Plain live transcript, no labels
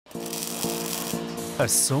A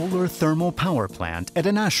solar thermal power plant at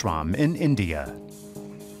an ashram in India.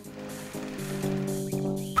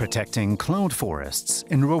 Protecting cloud forests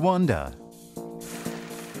in Rwanda.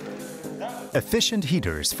 Efficient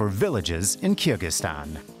heaters for villages in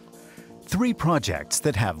Kyrgyzstan. 3 projects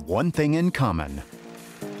that have one thing in common.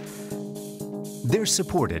 They're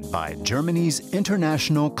supported by Germany's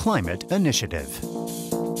International Climate Initiative.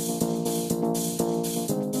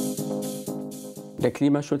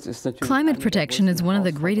 Climate protection is one of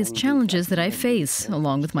the greatest challenges that I face,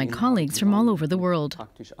 along with my colleagues from all over the world.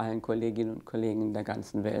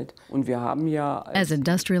 As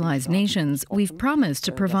industrialized nations, we've promised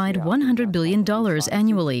to provide $100 billion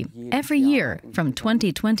annually, every year, from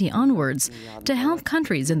 2020 onwards, to help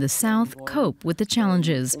countries in the South cope with the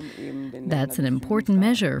challenges. That's an important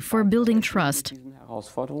measure for building trust.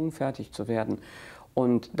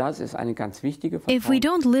 If we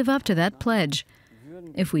don't live up to that pledge,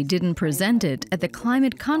 if we didn't present it at the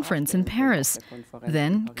climate conference in Paris,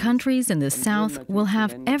 then countries in the South will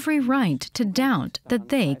have every right to doubt that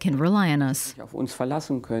they can rely on us.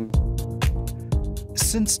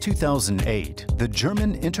 Since 2008, the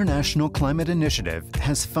German International Climate Initiative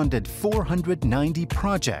has funded 490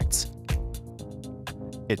 projects.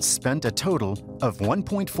 It's spent a total of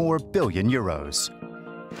 1.4 billion euros.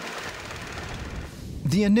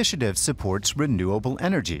 The initiative supports renewable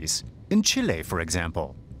energies. In Chile, for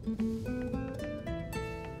example.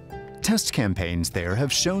 Test campaigns there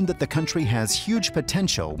have shown that the country has huge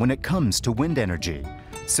potential when it comes to wind energy.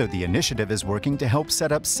 So the initiative is working to help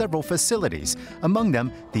set up several facilities, among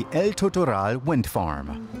them the El Totoral Wind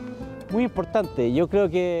Farm. I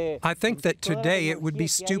think that today it would be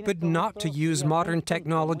stupid not to use modern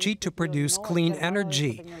technology to produce clean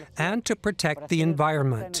energy and to protect the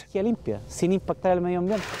environment.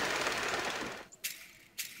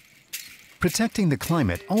 Protecting the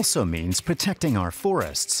climate also means protecting our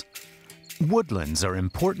forests. Woodlands are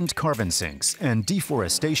important carbon sinks, and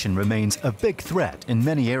deforestation remains a big threat in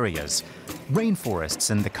many areas. Rainforests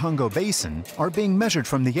in the Congo basin are being measured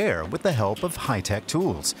from the air with the help of high-tech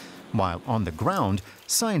tools, while on the ground,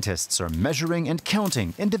 scientists are measuring and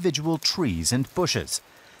counting individual trees and bushes.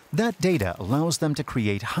 That data allows them to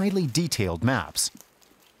create highly detailed maps.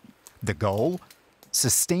 The goal?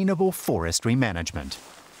 Sustainable forestry management.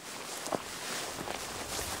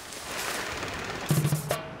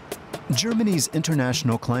 Germany's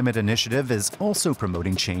International Climate Initiative is also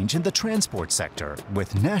promoting change in the transport sector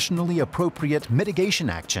with nationally appropriate mitigation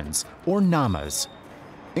actions, or NAMAs.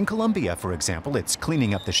 In Colombia, for example, it's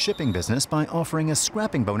cleaning up the shipping business by offering a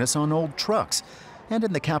scrapping bonus on old trucks. And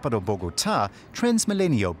in the capital, Bogotá,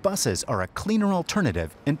 Transmilenio buses are a cleaner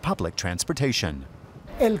alternative in public transportation.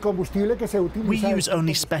 We use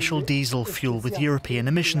only special diesel fuel with European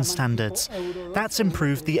emission standards. That's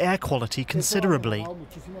improved the air quality considerably.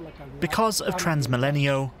 Because of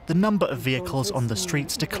Transmilenio, the number of vehicles on the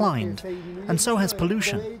streets declined, and so has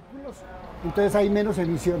pollution.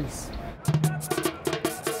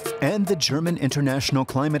 And the German International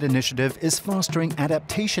Climate Initiative is fostering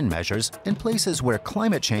adaptation measures in places where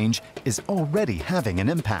climate change is already having an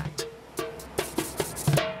impact.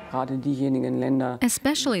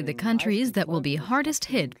 Especially the countries that will be hardest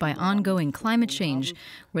hit by ongoing climate change,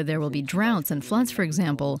 where there will be droughts and floods, for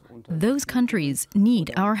example. Those countries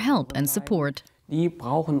need our help and support. With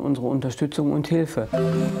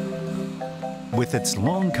its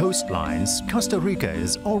long coastlines, Costa Rica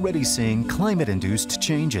is already seeing climate-induced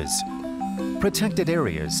changes. Protected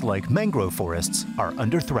areas like mangrove forests are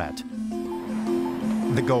under threat.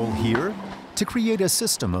 The goal here? To create a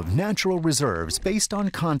system of natural reserves based on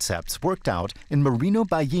concepts worked out in Merino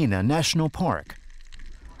Ballena National Park.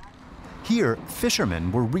 Here,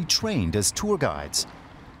 fishermen were retrained as tour guides.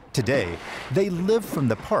 Today, they live from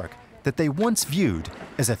the park that they once viewed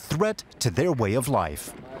as a threat to their way of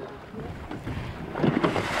life.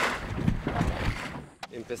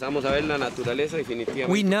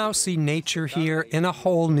 We now see nature here in a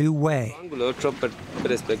whole new way.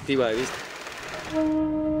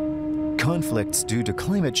 Conflicts due to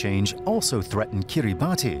climate change also threaten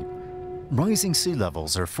Kiribati. Rising sea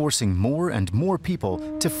levels are forcing more and more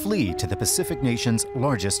people to flee to the Pacific nation's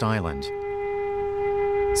largest island.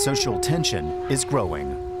 Social tension is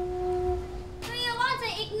growing. Do you want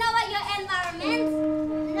to ignore your environment?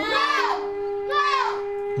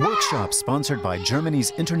 No! Workshops sponsored by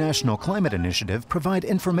Germany's International Climate Initiative provide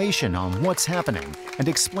information on what's happening and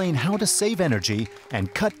explain how to save energy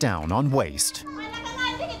and cut down on waste.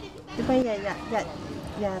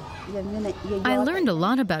 I learned a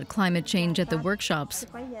lot about climate change at the workshops.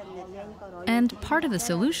 And part of the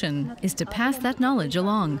solution is to pass that knowledge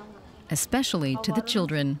along, especially to the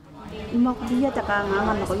children.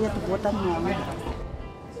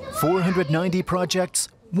 490 projects,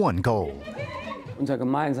 one goal.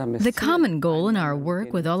 The common goal in our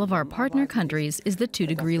work with all of our partner countries is the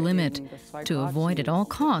 2-degree limit, to avoid at all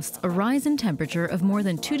costs a rise in temperature of more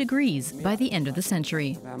than 2 degrees by the end of the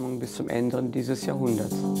century.